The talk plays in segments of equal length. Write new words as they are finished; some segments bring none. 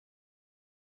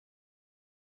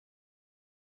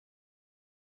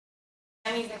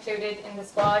and he's included in the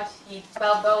squad. He had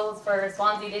 12 goals for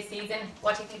Swansea this season.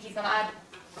 What do you think he's going to add?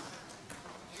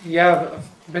 Yeah,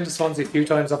 I've been to Swansea a few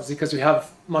times, obviously, because we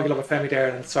have Michael Obafemi there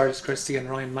and Cyrus Christie and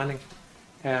Ryan Manning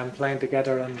playing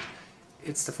together, and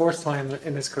it's the first time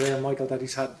in his career, Michael, that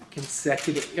he's had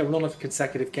a run of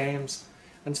consecutive games,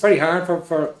 and it's very hard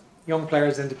for young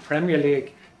players in the Premier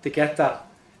League to get that.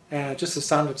 Just the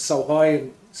standards so high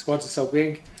and squads are so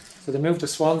big, so they moved to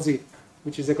Swansea,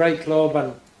 which is a great club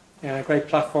and a great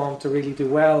platform to really do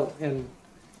well in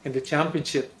the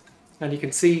Championship, and you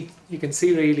can see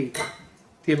really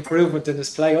the improvement in his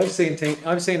play. I've seen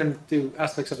him do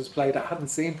aspects of his play that I hadn't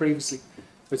seen previously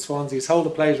with Swansea. His hold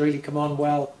of play has really come on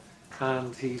well,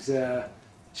 and he's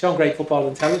shown great football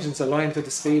intelligence aligned to the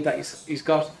speed that he's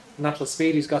got, the natural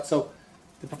speed he's got. So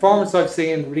the performance I've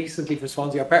seen recently for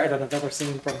Swansea are better than I've ever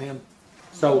seen from him.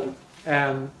 So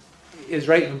his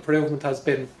rate of improvement has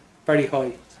been very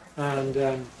high, and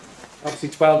obviously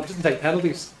 12, he doesn't take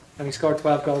penalties, and he scored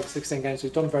 12 goals in 16 games, so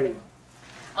he's done very well.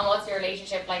 And what's your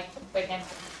relationship like with him?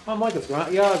 Oh, Michael's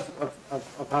great. Yeah,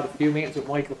 I've had a few meetings with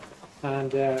Michael,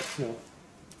 and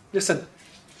listen,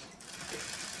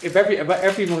 if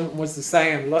everyone was the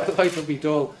same, life would be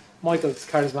dull. Michael's a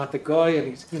charismatic guy,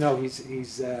 and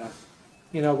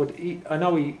I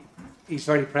know he's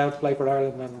very proud to play for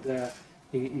Ireland, and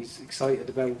he's excited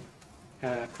about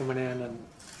coming in, and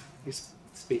he's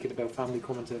speaking about family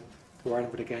coming to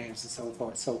Ireland for the games and so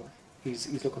forth. So he's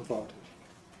looking forward to it.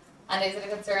 And is it a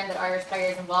concern that Irish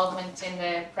players' involvement in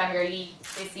the Premier League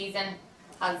this season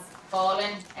has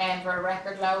fallen for a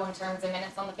record low in terms of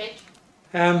minutes on the pitch?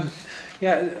 Yeah,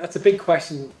 that's a big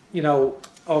question,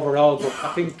 overall. But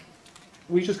I think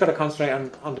we just got to concentrate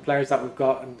on the players that we've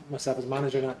got, and myself as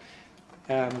manager.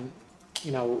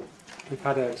 We've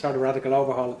had a sort of radical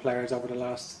overhaul of players over the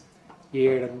last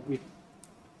year, and we've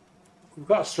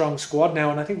got a strong squad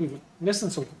now, and I think we're missing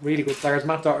some really good players.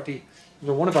 Matt Doherty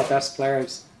was one of our best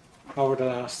players over the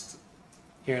last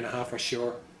year and a half for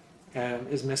sure,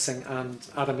 is missing, and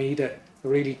Adam Ida, who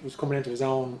really was coming into his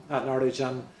own at Norwich,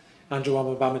 and Andrew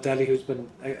Omobamidele, who's been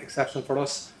exceptional for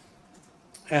us.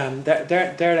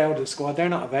 They're out of the squad. They're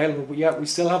not available, but yet we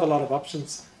still have a lot of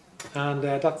options, and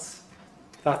that's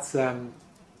what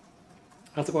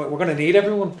we're going to need.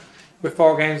 Everyone with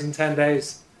 4 games in 10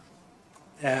 days,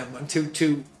 and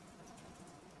two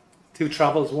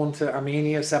travels, one to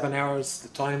Armenia, 7 hours, the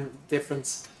time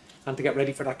difference, and to get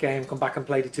ready for that game, come back and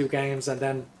play the 2 games, and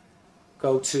then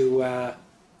go to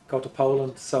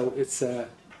Poland. So it's a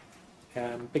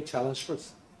big challenge for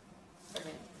us.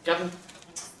 Gavin?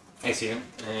 Hey Stephen,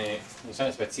 you told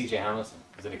us about CJ Hamilton.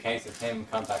 Was it a case of him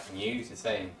contacting you to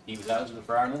say he was eligible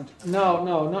for Ireland? No,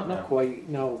 not quite.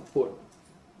 No, but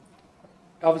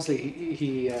obviously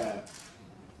he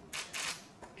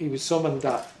was someone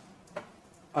that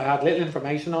I had little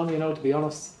information on. To be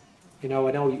honest. I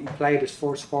know he played his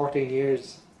first 14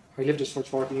 years, or he lived his first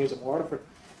 14 years at Waterford,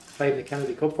 played in the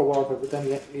Kennedy Cup for Waterford, but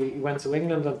then he went to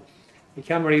England, and he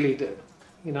can really, the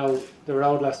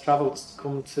road less travelled,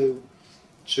 come through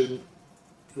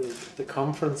the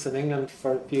conference in England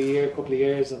for a couple of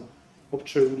years, and up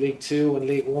through League 2 and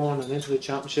League 1 and into the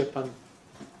Championship, and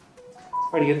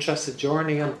very interesting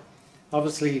journey. And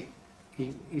obviously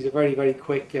he's a very, very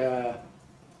quick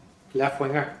left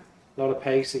winger, a lot of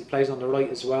pace. He plays on the right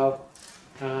as well,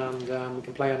 and he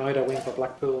can play on either wing for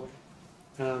Blackpool,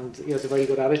 and he has a very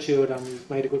good attitude, and he's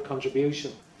made a good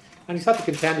contribution, and he's had to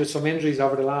contend with some injuries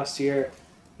over the last year.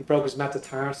 He broke his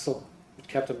metatarsal, which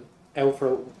kept him out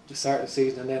for the start of the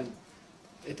season, and then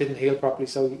it didn't heal properly,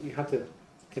 so he had to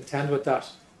contend with that.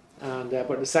 And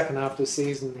but in the second half of the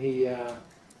season, he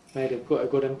made a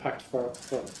good impact for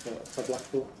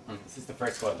Blackpool. This is the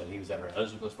first squad that he was ever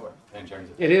eligible for in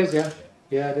terms of. It is, yeah.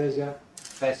 Yeah, it is, yeah.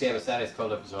 Festy have a status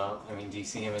called up as well. I mean, do you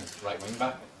see him as right wing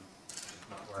back?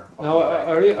 No,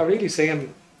 I really see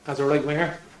him as a right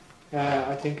winger.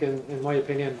 I think, in my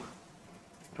opinion,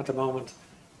 at the moment,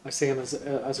 I see him as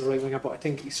a right winger. But I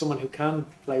think he's someone who can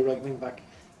play right wing back,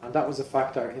 and that was a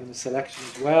factor in the selection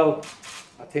as well.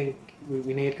 I think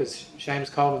we need, because James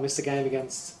Coleman missed a game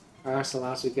against Arsenal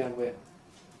last weekend with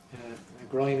a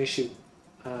groin issue,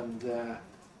 and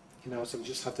so we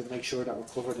just have to make sure that we're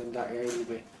covered in that area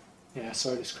with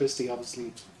Cyrus Christie,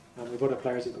 obviously, and we've other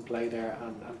players who can play there,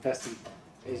 and Festy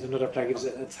is another player who gives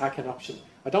an attacking option.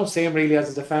 I don't see him really as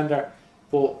a defender,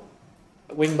 but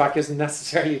wing back isn't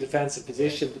necessarily a defensive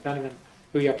position, depending on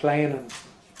who you're playing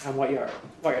and what your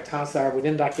tasks are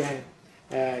within that game.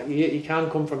 He can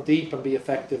come from deep and be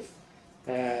effective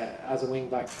as a wing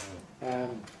back.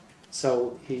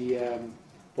 So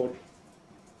but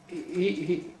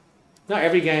he not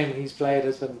every game he's played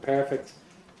has been perfect.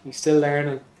 He's still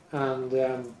learning, and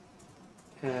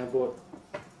but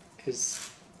his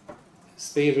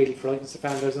speed really frightens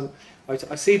defenders. And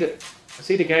I see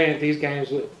these games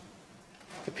with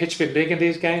the pitch being big in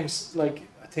these games. Like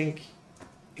I think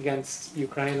against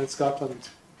Ukraine and Scotland,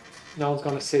 no one's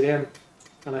going to sit in,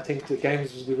 and I think the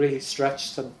games will be really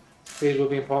stretched and speed will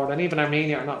be important. And even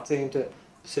Armenia are not a team to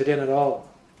sit in at all.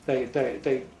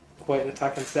 They quite an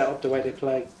attack and set up the way they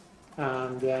play,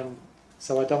 and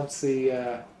so I don't see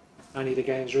any of the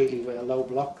games really with a low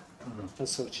block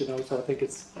as such. So I think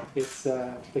it's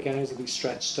the games will be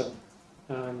stretched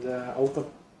and open.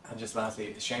 And just lastly,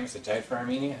 is Seamus a doubt for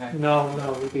Armenia? No,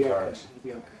 we'll be okay. We'll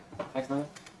be okay. Thanks, man.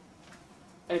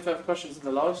 Any further questions in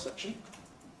the live section?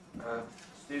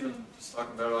 Stephen, just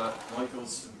talking about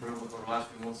Michael's improvement over the last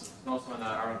few months. There's no sign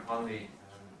that Aaron Connolly,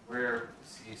 where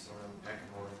is he sort of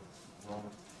echoing at the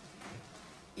moment?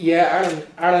 Yeah,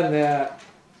 Aaron,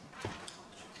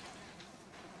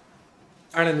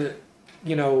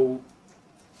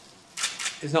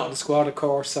 is not in the squad, of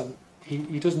course, and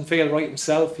he doesn't feel right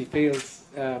himself. He feels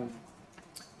the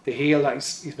heel that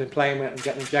he's been playing with and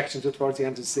getting injections with towards the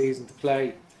end of the season to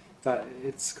play, that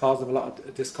it's caused him a lot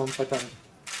of discomfort, and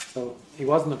so he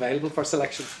wasn't available for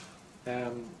selection.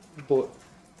 But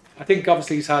I think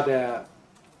obviously he's had a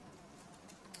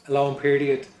long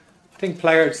period. I think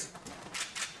players,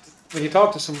 when you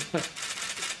talk to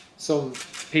some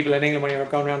people in England when you're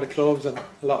going around the clubs and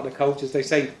a lot of the coaches,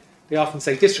 they often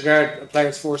say disregard a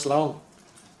player's first loan.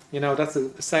 That's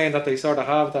a saying that they sort of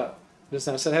have that. I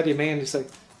said, how do you mean? They say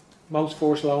most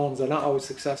first loans are not always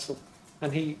successful.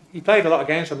 And he played a lot of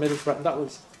games for Middlesbrough, and that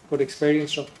was good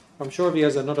experience from him. I'm sure if he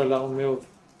has another loan move,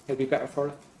 he'll be better for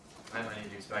it. And when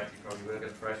you expect he probably will get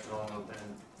a fresh loan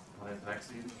then next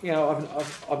season?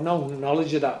 I've no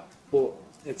knowledge of that, but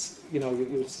it's you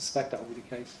would suspect that would be the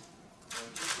case.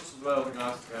 Just as well, we can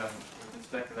ask with the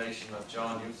speculation that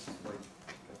John used to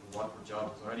get the Watford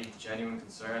job. Is there any genuine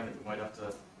concern that you might have to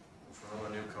look for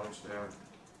another new coach there?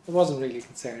 It wasn't really a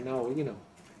concern, no.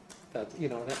 That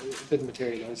it didn't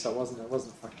materialise, so it wasn't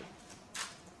a factor.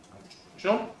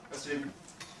 Sean,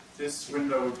 this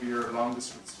window would be your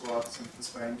longest with squad since the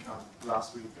Spain camp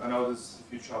last week. I know there's a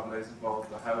few travel days involved,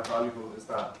 but how valuable is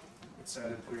that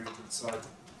extended period to the side?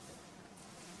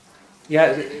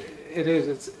 Yeah, it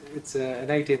is. It's an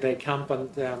 18-day camp,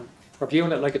 and we're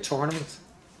viewing it like a tournament,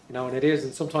 and it is.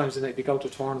 And sometimes if you go to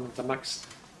a tournament, the max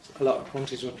a lot of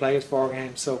countries will play it 4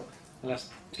 games. So unless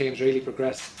teams really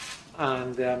progress,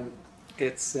 and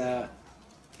it's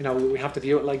we have to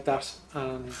view it like that,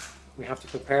 and we have to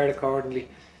prepare it accordingly.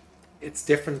 It's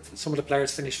different. Some of the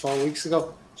players finished 4 weeks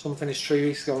ago, some finished 3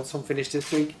 weeks ago, and some finished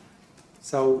this week.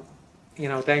 So,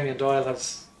 Damien Doyle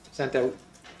has sent out,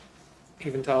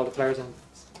 even to all the players and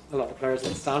a lot of the players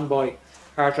on standby,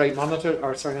 heart rate monitor,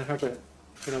 or sorry, not heart rate,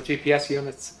 GPS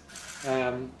units,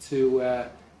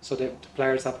 so that the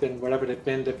players have been wherever they've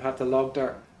been, they've had to log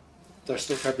their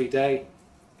stuff every day,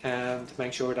 to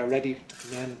make sure they're ready to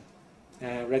come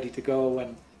in, ready to go,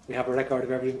 and we have a record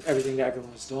of everything that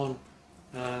everyone has done.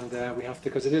 And we have to,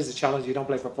 because it is a challenge. You don't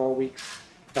play for 4 weeks.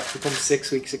 You have to come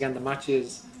 6 weeks again. The match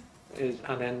is, and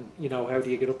then how do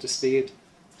you get up to speed?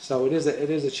 So it is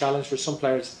a challenge for some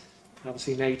players.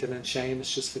 Obviously Nathan and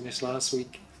Seamus just finished last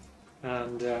week,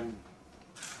 and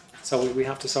so we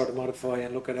have to sort of modify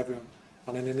and look at everyone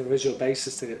on an individual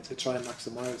basis to try and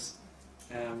maximise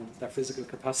their physical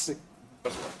capacity.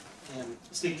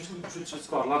 Steve, just with the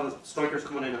squad, a lot of strikers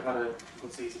coming in have had a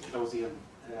good season. Josie and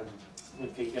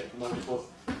Winfield get promoted, but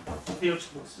I feel it's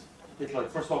a bit like,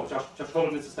 first of all, Josh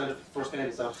Cullen is suspended for the first game,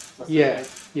 is that? Yeah.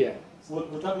 So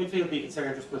would that midfield be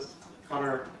concerned just with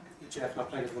Connor, Jeff not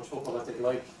playing as much football as they'd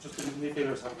like? Just the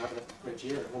midfielders haven't had a great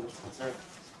year, I wonder if it's a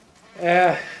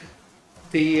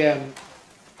concern.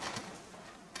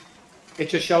 It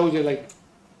just shows you, like,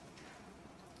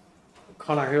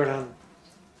 Conor Hurlan,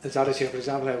 his attitude, for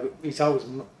example, he's always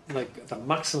like the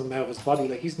maximum out of his body.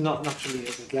 Like, he's not naturally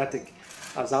as athletic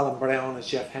as Alan Brown, as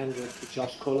Jeff Hendrick, as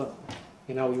Josh Cullen.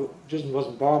 He just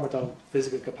wasn't born with that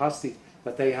physical capacity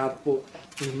that they had, but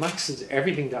he maxes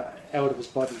everything that out of his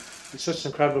body. He's such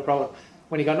an incredible problem.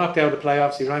 When he got knocked out of the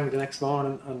playoffs, he rang me the next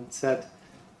morning and said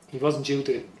he wasn't due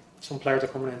to. Some players are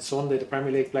coming in Sunday, the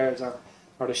Premier League players or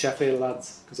the Sheffield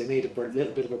lads, because they need a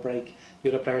little bit of a break. The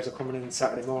other players are coming in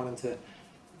Saturday morning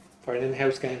for an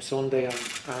in-house game Sunday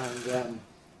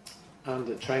and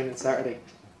the training Saturday.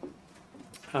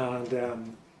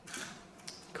 And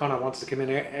Conor wanted to come in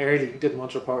early. He didn't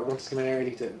want to report. He wanted to come in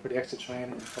early for the extra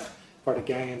training for the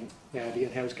game. The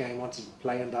in-house game. Wanted to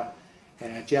play in that.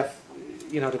 Jeff,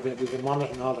 we've been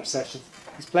monitoring all their sessions.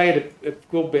 He's played a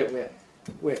good bit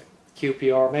with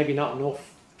QPR. Maybe not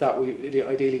enough we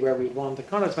ideally where we want. And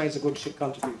Connor's made some good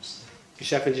contributions to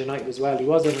Sheffield United as well. He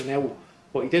was in and out,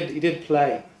 but he did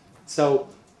play. So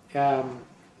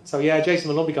yeah,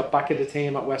 Jason Malumbi got back in the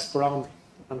team at West Brom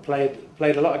and played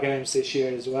a lot of games this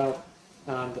year as well.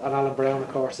 And Alan Brown, of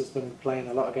course, has been playing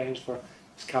a lot of games for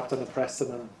his captain of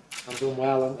Preston and doing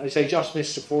well. And I say Josh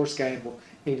missed the first game, but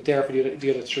he was there for the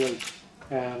other three.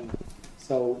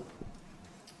 So,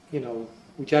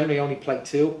 we generally only play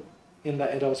two in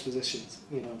those positions.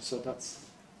 So that's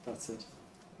it.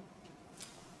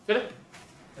 Philip?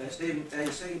 Stephen,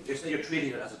 you say you're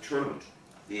treating it as a tournament,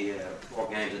 the 4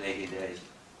 games in 18 days.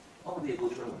 What would be a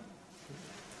good tournament?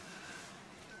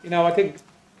 I think,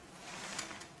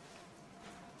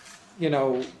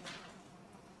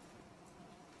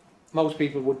 most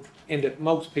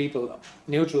people,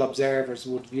 neutral observers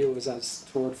would view us as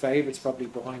third favourites, probably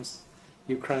behind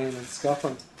Ukraine and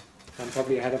Scotland, and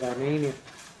probably ahead of Armenia,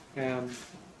 and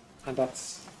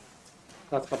that's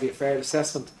probably a fair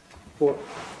assessment. But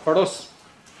for us,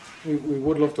 we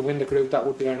would love to win the group. That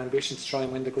would be our ambition, to try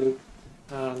and win the group,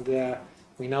 and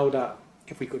we know that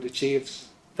if we could achieve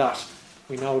that,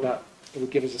 we know that it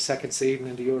would give us a second season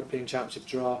in the European Championship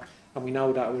draw, and we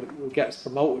know that it would get us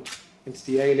promoted into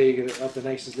the A League of the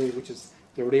Nations League, which is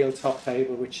the real top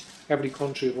table, which every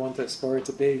country would want to aspire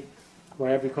to be,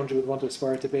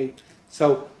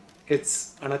 So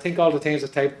and I think all the teams are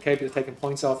capable of taking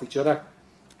points off each other,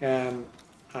 and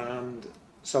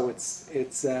so we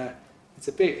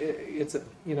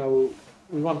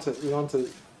want to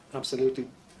absolutely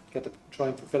try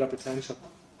and fulfil our potential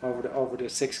over the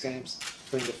 6 games,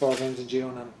 between the 4 games in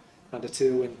June and the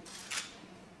 2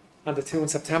 in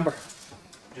September.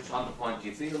 Just on the point, do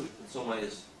you feel in some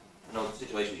ways, the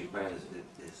situation in Ukraine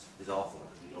is awful,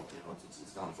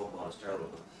 it's not football, it's terrible,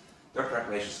 but their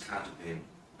preparations can't have been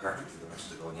perfect for the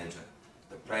rest of going into it.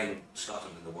 They're playing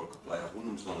Scotland in the World Cup playoff, one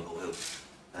of them's going to go out,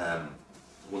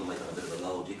 one might have a bit of a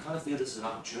low. Do you kind of feel this is an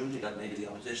opportunity that maybe the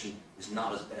opposition is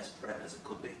not as best prepared as it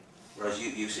could be, whereas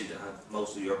you seem to have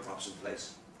most of your props in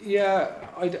place? Yeah,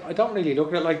 I don't really look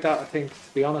at it like that. I think,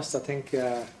 to be honest,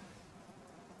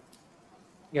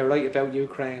 you're right about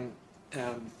Ukraine.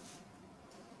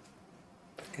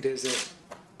 It is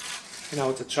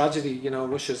it's a tragedy.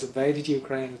 Russia's invaded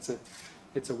Ukraine.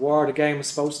 It's a war. The game was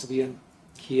supposed to be in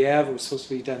Kiev. It was supposed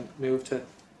to be then moved to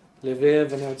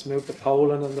Lviv, and now it's moved to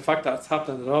Poland. And the fact that it's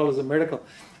happened at all is a miracle.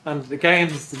 And the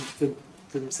games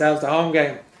themselves, the home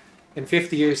game, in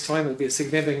 50 years' time, will be a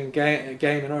significant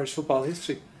game in Irish football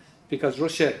history, because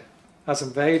Russia has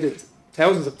invaded.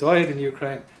 Thousands have died in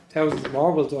Ukraine. Thousands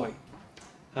more will die.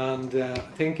 And I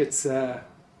think it's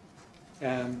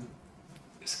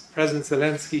President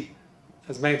Zelensky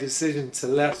has made the decision to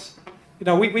let.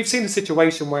 We've seen a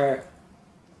situation where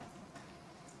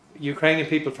Ukrainian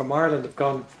people from Ireland have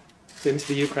gone into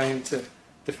the Ukraine to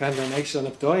defend their nation and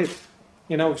have died.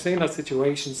 We've seen that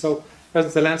situation. So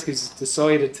President Zelensky's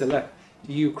decided to let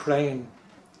the Ukraine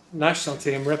national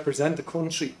team represent the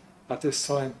country at this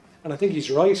time, and I think he's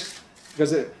right,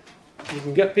 because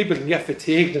people can get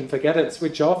fatigued and forget it,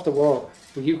 switch off the war.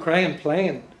 But Ukraine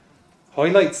playing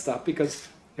highlights that, because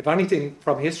if anything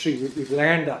from history we've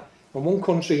learned that when one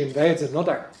country invades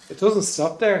another, it doesn't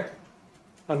stop there.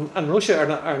 And Russia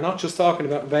are not just talking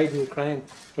about invading Ukraine,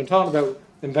 they're talking about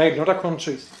invading other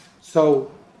countries.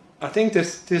 So I think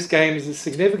this game is a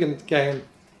significant game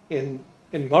in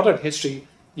modern history.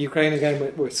 The Ukrainian game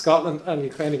with Scotland and the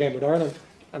Ukrainian game with Ireland,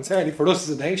 and certainly for us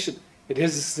as a nation, it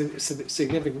is a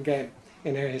significant game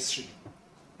in our history,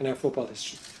 in our football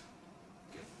history.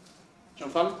 John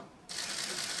Fallon?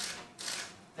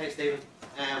 Hey Stephen,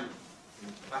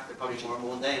 back to probably more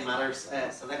mundane matters,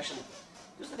 selection.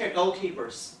 Just with their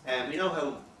goalkeepers, we know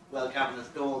how well Gavin has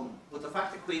done, but the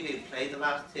fact that Queevy played the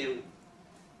last 2,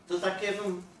 does that give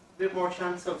him a bit more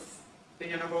chance of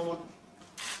being your number 1?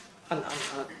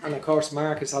 And of course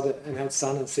Mark has had an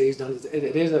outstanding season, and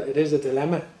it is a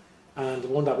dilemma, and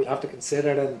one that we have to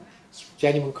consider, and it's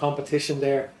genuine competition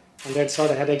there, and they're the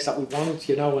sort of headaches that we want,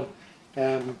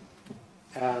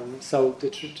 so the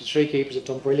 3 keepers have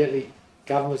done brilliantly.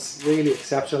 Gavin was really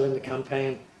exceptional in the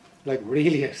campaign,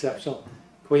 really exceptional.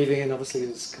 Queevy obviously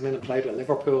has come in and played with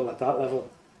Liverpool at that level,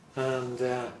 and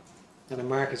then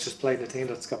Mark has just played the team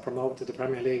that's got promoted to the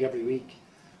Premier League every week.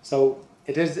 So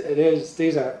these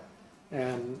are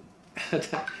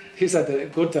these are the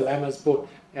good dilemmas, but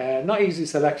not easy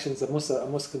selections. I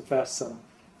must confess, and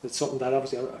it's something that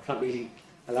obviously I can't really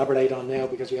elaborate on now,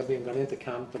 because we haven't even gone into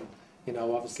camp, and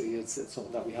obviously it's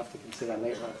something that we have to consider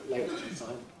later in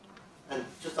time. And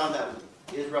just on that,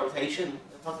 is rotation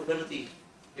a possibility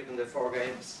given the 4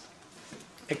 games?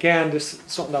 Again, this is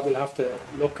something that we'll have to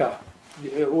look at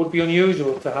it would be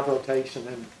unusual to have rotation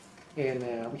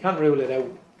we can't rule it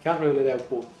out.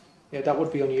 But yeah, that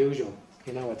would be unusual.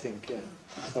 I think.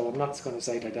 So I'm not going to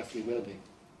say there definitely will be.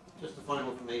 Just a final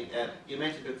one for me. You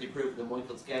mentioned about the improvement of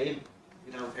Michael's game,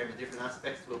 in terms of different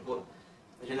aspects to it, but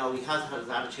as you know, he has had his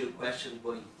attitude questioned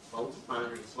by both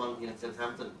managers, Swansea and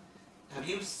Southampton. Have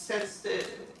you sensed an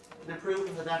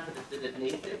improvement of that? Did it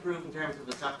need to improve in terms of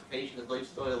his application, his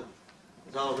lifestyle,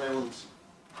 his all-round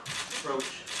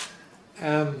approach?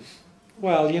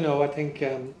 Well, I think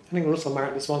Russell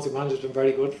Martin, the Swansea manager, has been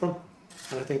very good for him,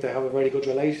 and I think they have a very good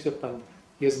relationship, and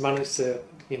he has managed to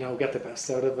get the best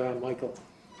out of Michael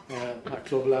at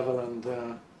club level, and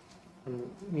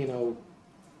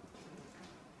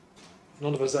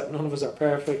none of us are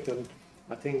perfect, and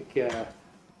I think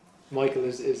Michael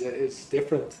is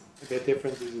different, a bit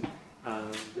different,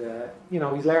 and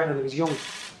he's learning. He's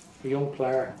a young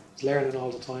player. He's learning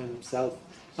all the time himself,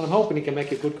 and I'm hoping he can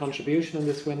make a good contribution in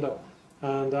this window.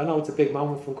 And I know it's a big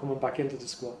moment from coming back into the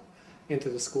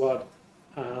squad,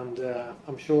 and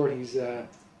I'm sure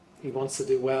he wants to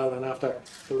do well. And after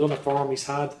the run of form he's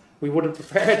had, we would have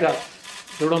prepared that.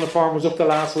 The run of form was up to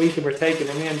last week, and we're taking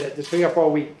him in. The 3 or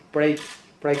 4 week breaks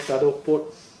that up, but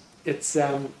it's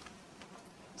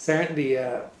certainly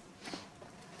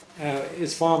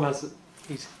his form has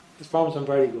been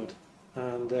very good,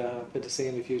 and been to see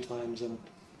him a few times, and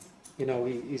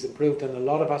he's improved in a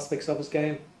lot of aspects of his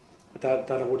game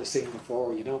that I would have seen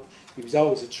before. He was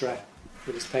always a threat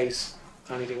with his pace,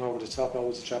 anything over the top,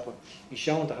 always a threat. But he's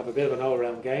shown to have a bit of an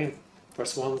all-round game for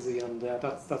Swansea, and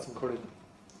that's encouraging.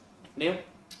 Neil?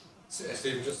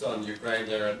 Stephen, just on Ukraine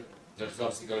there, there's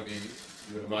obviously going to be,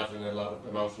 you would imagine, a lot of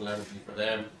emotional energy for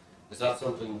them. Is that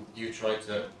something you try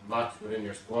to match within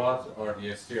your squad, or do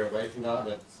you steer away from that? And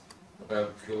it's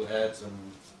about cool heads and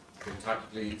being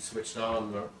tactically switched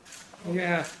on? Or?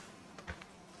 Yeah,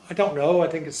 I don't know. I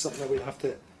think it's something that we'll have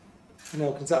to,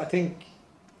 because I think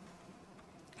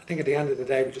at the end of the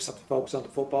day we just have to focus on the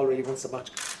football really once the match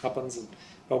happens, and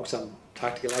focus on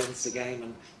tactical elements of the game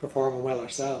and performing well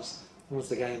ourselves once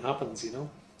the game happens.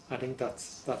 I think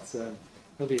that's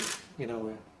will be a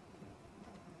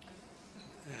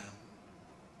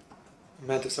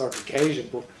momentous sort of occasion,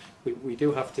 but we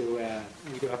do have to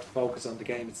focus on the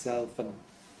game itself and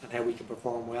how we can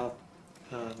perform well,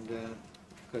 and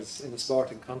because in a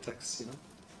sporting context,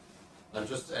 And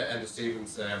just Enda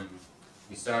Stevens,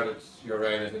 you started your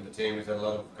reign in the team. He's had a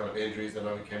lot of kind of injuries. I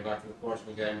know he came back to the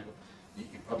Portugal game, but he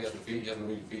probably hasn't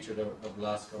really featured over the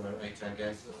last kind of 8-10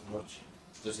 games as much.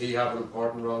 Does he have an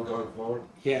important role going forward?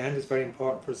 Yeah, and it's very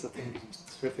important for us. I think he's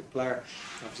a terrific player.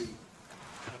 Obviously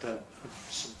had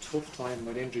some tough time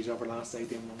with injuries over the last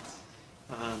 18 months,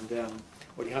 and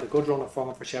he had a good run of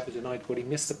form for Sheffield United, but he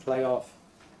missed the playoff,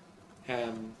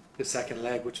 the second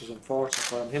leg, which was unfortunate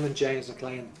for him. Him and James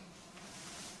McLean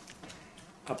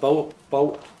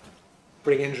both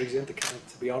bring injuries into camp,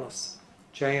 to be honest.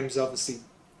 James obviously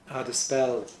had a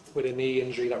spell with a knee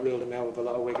injury that ruled him out of a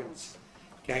lot of Wigan's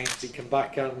games. He came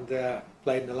back and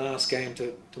played in the last game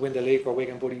to win the league for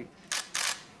Wigan, but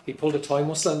he pulled a thigh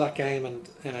muscle in that game,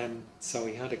 and so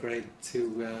he had a grade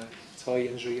 2 thigh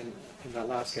injury in that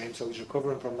last game, so he's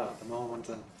recovering from that at the moment,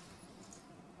 and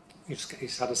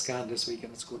he's had a scan this week,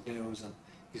 and it's good news, and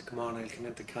he'll come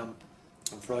into camp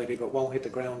on Friday, but won't hit the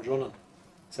ground running,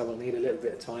 so we'll need a little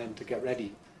bit of time to get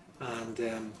ready, and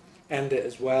end it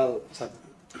as well. So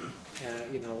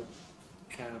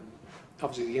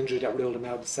obviously the injury that ruled him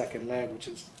out the second leg, which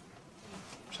is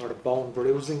sort of bone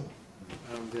bruising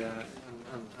and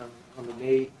on the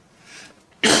knee,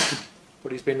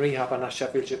 but he's been rehabbing at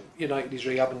Sheffield United. He's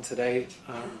rehabbing today,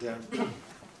 and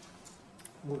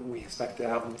we expect to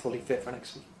have him fully fit for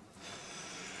next week.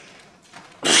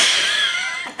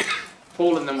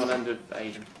 Paul, and then we'll end with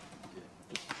Aidan.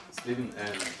 Stephen,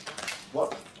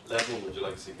 what level would you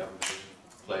like to see Gavin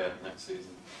play at next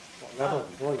season? What level?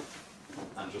 Right.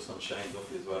 And just on Shane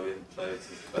Duffy as well, he hasn't played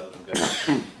since the Belgium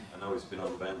game. I know he's been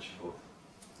on the bench, but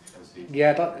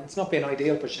yeah, it's not been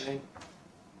ideal for Shane.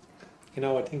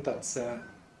 I think that's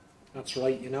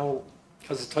right.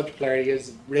 Because the type of player he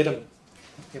is, rhythm.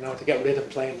 To get rhythm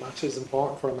playing matches is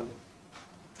important for him, and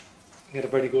he had a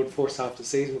very good first half of the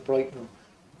season with Brighton, and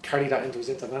carried that into his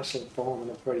international form,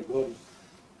 and it's very good.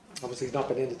 Obviously, he's not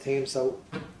been in the team, so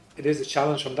it is a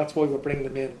challenge for him. That's why we're bringing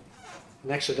him in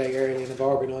an extra day early, and have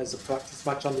organised a practice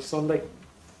match on the Sunday,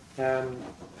 and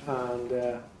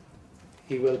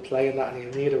he will play in that, and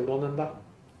he'll need a run in that.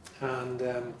 And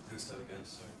who's that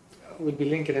against? Sorry. We'll be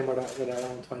linking him with our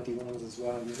own 21s as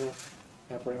well,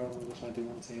 for our own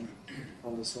 21 team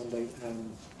on the Sunday,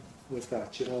 with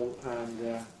that,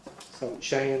 and so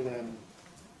Shane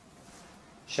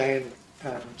Shane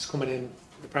is coming in.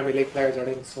 The Premier League players are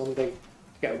in Sunday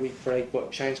to get a week break,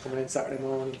 but Shane's coming in Saturday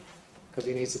morning because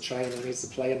he needs to train and needs to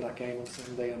play in that game on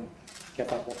Sunday and get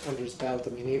that under his belt.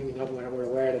 And we're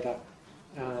aware of that,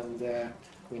 and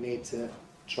we need to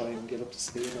try and get up to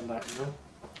speed on that,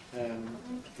 in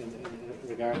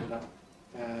regarding that.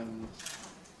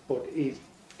 But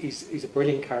he's a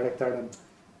brilliant character,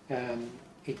 and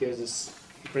he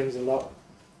brings a lot.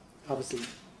 Obviously,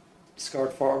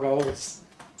 scored 4 goals.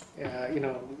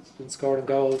 He's been scoring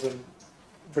goals and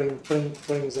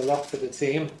brings a lot to the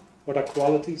team with our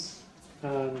qualities,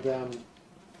 and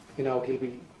he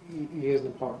is an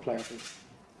important player for us.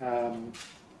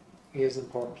 He is an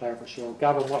important player for sure.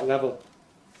 Gavin, what level?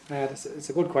 It's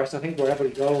a good question. I think wherever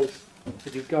he goes,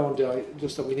 if you go and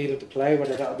just that we need him to play,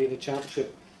 whether that will be in the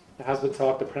Championship. There has been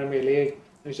talk the Premier League.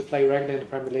 He should play regularly in the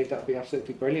Premier League. That would be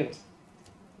absolutely brilliant.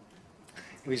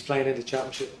 If he's playing in the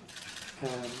Championship,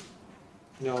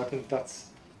 I think that's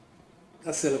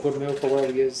still a good move for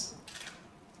where he is,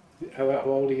 how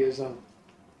old he is. On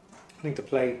I think to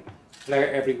play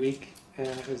every week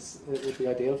would be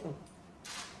ideal for him.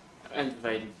 And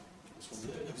Vaden. I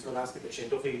was going to ask you about Shane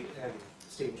Duffy.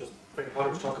 Stephen, just Frank Potter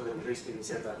was talking to him recently. He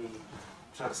said that he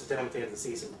tried to sit down at the end of the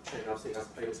season. Shane obviously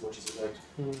hasn't played as much as he liked.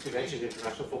 He mentioned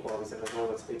international football. He said, I know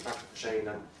that's a big factor for Shane,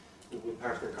 and will be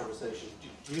part of their conversation.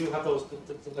 Do you have those?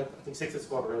 I think 6 of the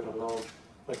squad are out on loan,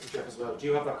 like Jeff as well. Do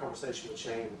you have that conversation with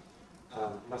Shane?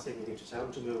 I'm not saying you need to tell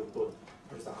him to move, but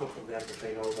or does that come from them that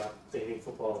they know that they need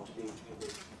football to be in the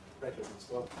regular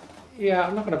squad? Yeah,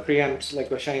 I'm not going to preempt like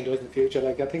what Shane does in the future.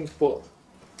 Like I think, but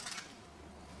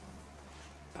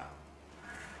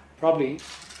probably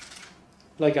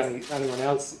like anyone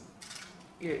else,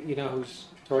 who's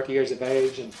 30 years of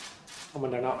age, and when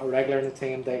they're not a regular in the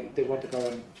team, they want to go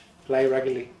and play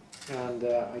regularly, and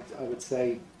I would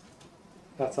say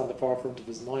that's on the forefront of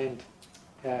his mind.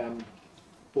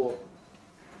 But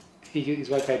he's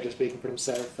well capable of speaking for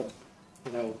himself,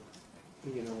 and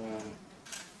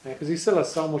because he still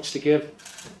has so much to give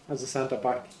as a centre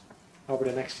back over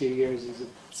the next few years. He's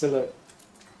still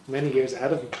many years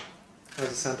ahead of him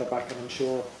as a centre back, and I'm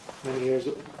sure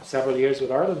several years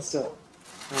with Ireland still,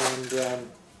 and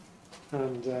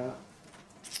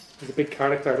he's a big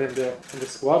character in the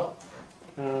squad,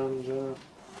 and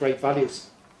great values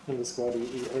in the squad.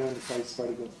 He around the place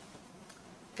very good.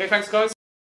 Okay, thanks guys.